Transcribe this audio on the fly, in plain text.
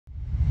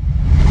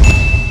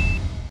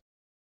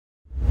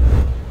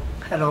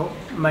Hello,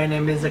 my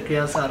name is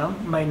Zakria Saram.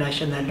 My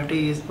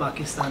nationality is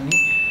Pakistani.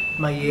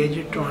 My age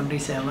is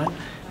 27.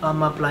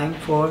 I'm applying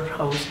for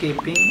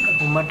housekeeping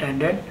room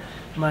attendant.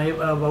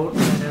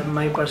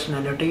 My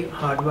personality: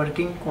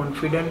 hardworking,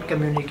 confident,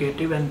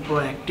 communicative, and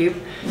proactive.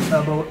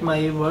 About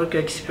my work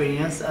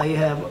experience, I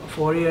have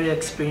 4 year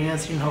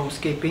experience in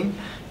housekeeping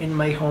in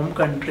my home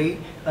country.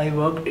 I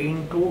worked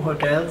in 2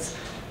 hotels.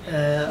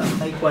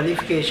 My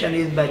qualification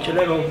is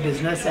Bachelor of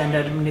Business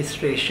and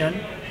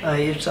Administration.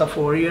 It's a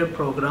 4 year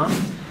program.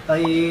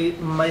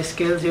 My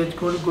skills is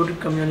good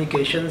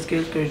communication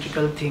skills,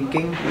 critical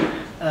thinking,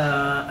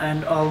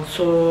 and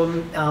also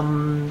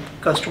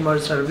customer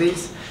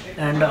service,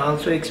 and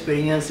also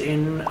experience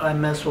in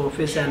MS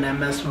Office and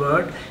MS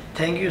Word.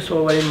 Thank you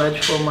so very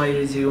much for my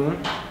resume.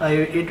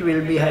 It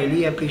will be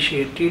highly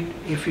appreciated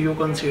if you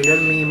consider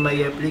me in my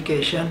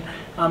application.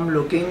 I'm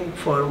looking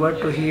forward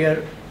to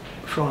hear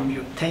from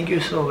you. Thank you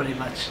so very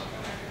much.